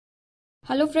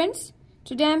Hello friends,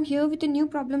 today I am here with a new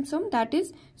problem sum, that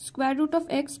is square root of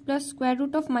x plus square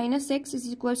root of minus x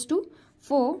is equals to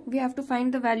 4. We have to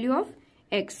find the value of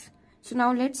x. So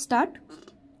now let's start.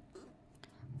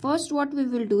 First what we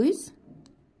will do is,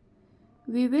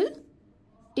 we will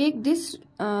take this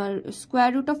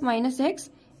square root of minus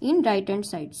x in right hand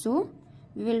side. So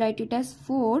we will write it as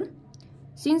 4.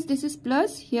 Since this is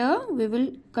plus, here we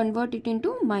will convert it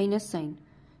into minus sign.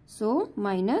 So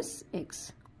minus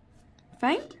x.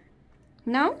 Fine.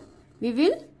 Now we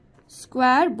will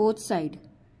square both sides.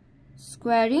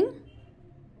 Squaring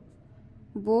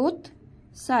both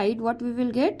sides, what we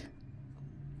will get?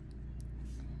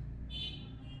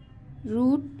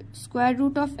 Square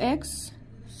root of x,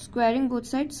 squaring both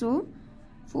sides. So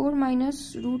 4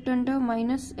 minus root under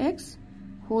minus x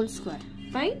whole square.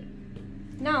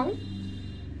 Fine. Now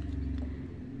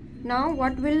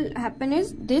what will happen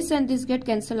is, this and this get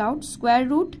cancelled out. Square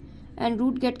root and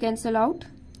root get cancelled out.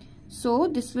 So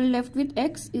this will left with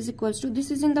x is equals to,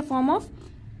 this is in the form of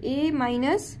a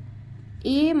minus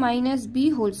b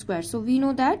whole square. So we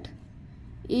know that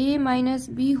a minus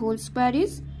b whole square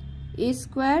is a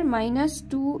square minus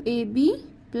 2ab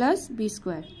plus b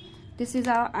square. This is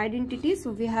our identity.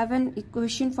 So we have an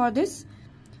equation for this.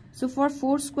 So for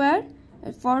 4 square,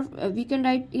 we can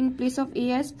write in place of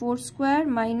a as 4 square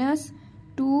minus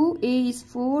 2a is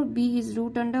 4, b is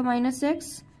root under minus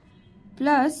x,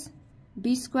 plus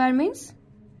b square means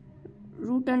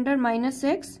root under minus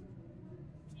x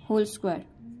whole square.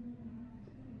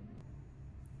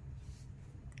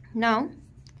 Now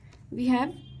we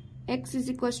have x is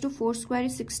equals to 4 square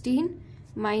is 16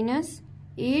 minus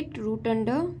 8 root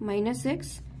under minus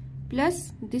x,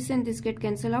 plus this and this get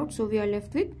cancelled out. So we are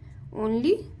left with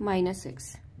only minus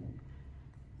x.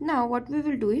 Now what we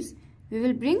will do is, we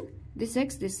will bring this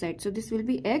x this side. So this will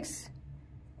be x.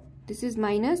 This is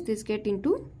minus, this get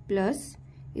into plus,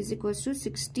 is equals to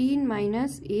 16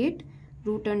 minus 8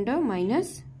 root under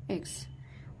minus x.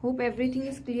 Hope everything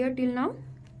is clear till now.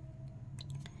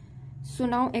 So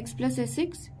now x plus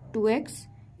s6, 2x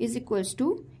is equals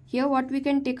to, here what we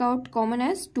can take out common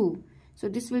as 2. So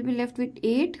this will be left with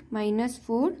 8 minus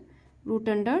 4 root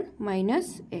under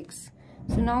minus x.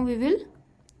 So now we will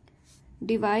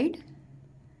divide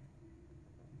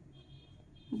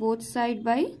both sides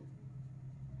by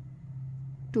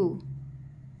 2.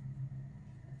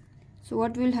 So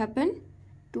what will happen?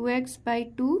 2x by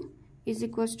 2 is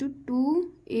equals to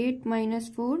 2, 8 minus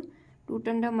 4 root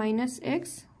under minus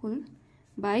x whole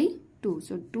by 2.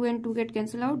 So 2 and 2 get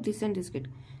cancelled out, this and this get.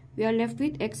 We are left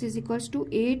with x is equals to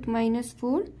 8 minus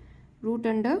 4 root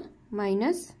under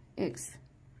minus x.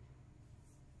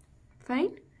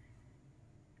 Fine.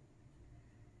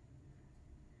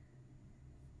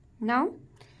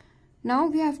 Now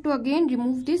we have to again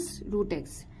remove this root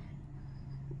x,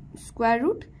 square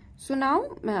root. So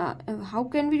now how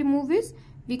can we remove this?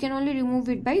 We can only remove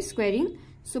it by squaring.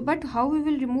 So but how we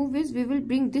will remove is, we will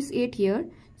bring this 8 here.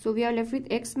 So we are left with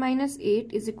x minus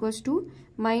 8 is equals to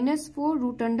minus 4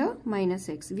 root under minus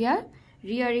x. We are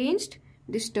rearranged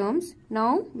these terms.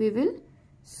 Now we will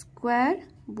square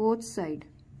both sides.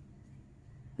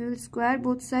 We will square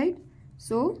both sides.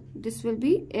 So this will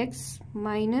be x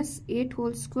minus 8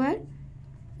 whole square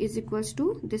is equals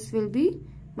to, this will be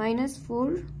minus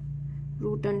 4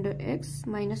 root under x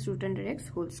minus root under x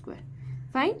whole square.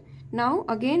 Fine. Now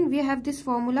again we have this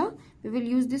formula. We will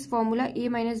use this formula, a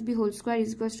minus b whole square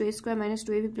is equals to a square minus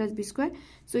 2ab plus b square.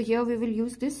 So here we will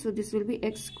use this. So this will be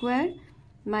x square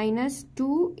minus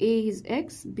 2a is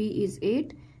x, b is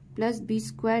 8 plus b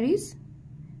square is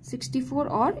 64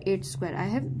 or 8 square. I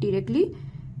have directly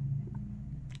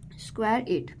square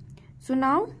 8. So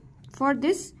now for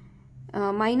this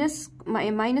minus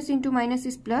into minus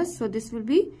is plus. So this will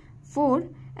be 4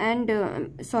 and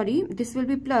this will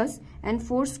be plus, and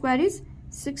 4 square is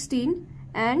 16,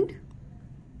 and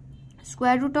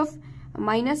square root of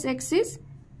minus x is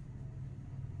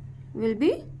will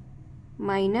be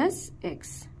minus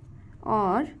x.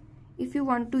 Or if you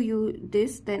want to use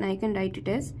this, then I can write it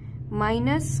as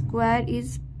minus square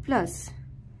is plus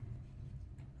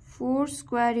 4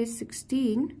 square is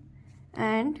 16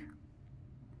 and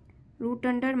root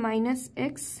under minus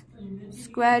x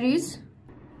square is,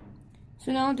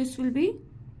 so now this will be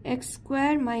x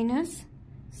square minus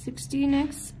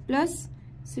 16x plus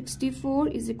 64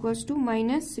 is equals to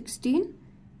minus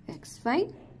 16x.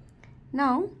 Fine.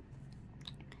 Now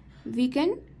we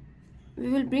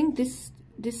will bring this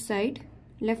side,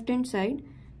 left hand side.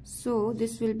 So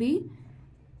this will be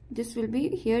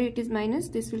here, it is minus,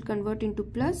 this will convert into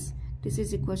plus, this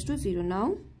is equals to 0.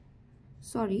 Now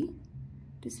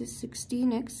this is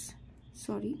 16x,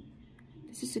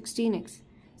 this is 16x.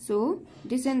 So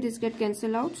this and this get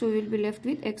cancelled out. So we will be left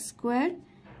with x square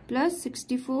plus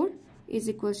 64 is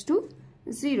equals to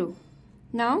 0.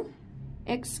 Now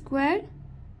x square,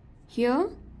 here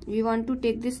we want to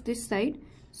take this side.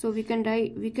 So we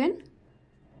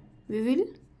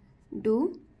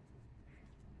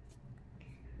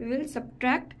will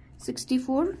subtract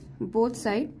 64 both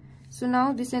sides. So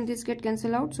now this and this get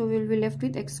cancelled out. So we will be left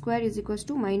with x square is equals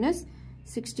to minus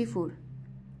 64.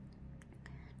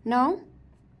 Now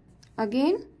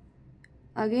again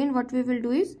what we will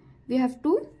do is we have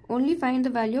to only find the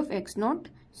value of x, not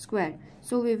square.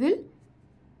 So we will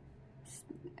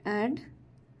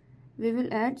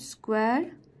add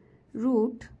square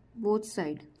root both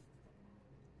side.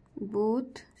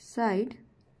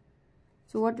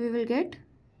 So what we will get?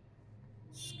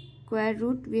 Square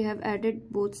root, we have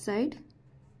added both side.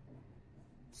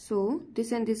 So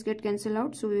this and this get cancelled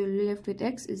out. So we will be left with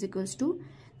x is equals to,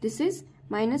 this is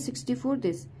minus 64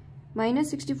 this. Minus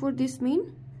 64 this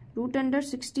mean root under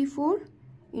 64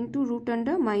 into root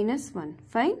under minus 1.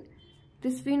 Fine.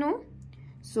 This we know.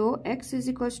 So x is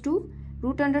equals to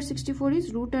root under 64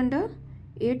 is root under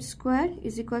 8 square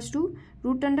is equals to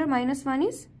root under minus 1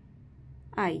 is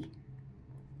I.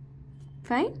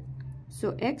 Fine.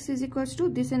 So x is equals to,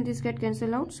 this and this get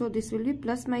cancelled out. So this will be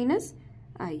plus minus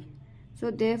I.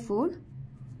 So therefore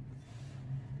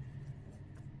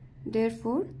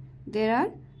there are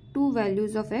two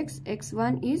values of x.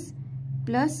 x1 is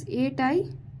plus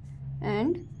 8i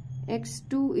and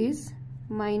x2 is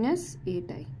minus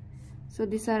 8i. So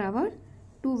these are our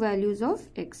two values of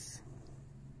x.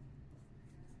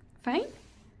 Fine.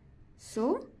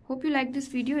 So hope you like this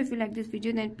video. If you like this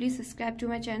video, then please subscribe to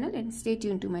my channel and stay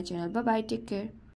tuned to my channel. Bye bye. Take care.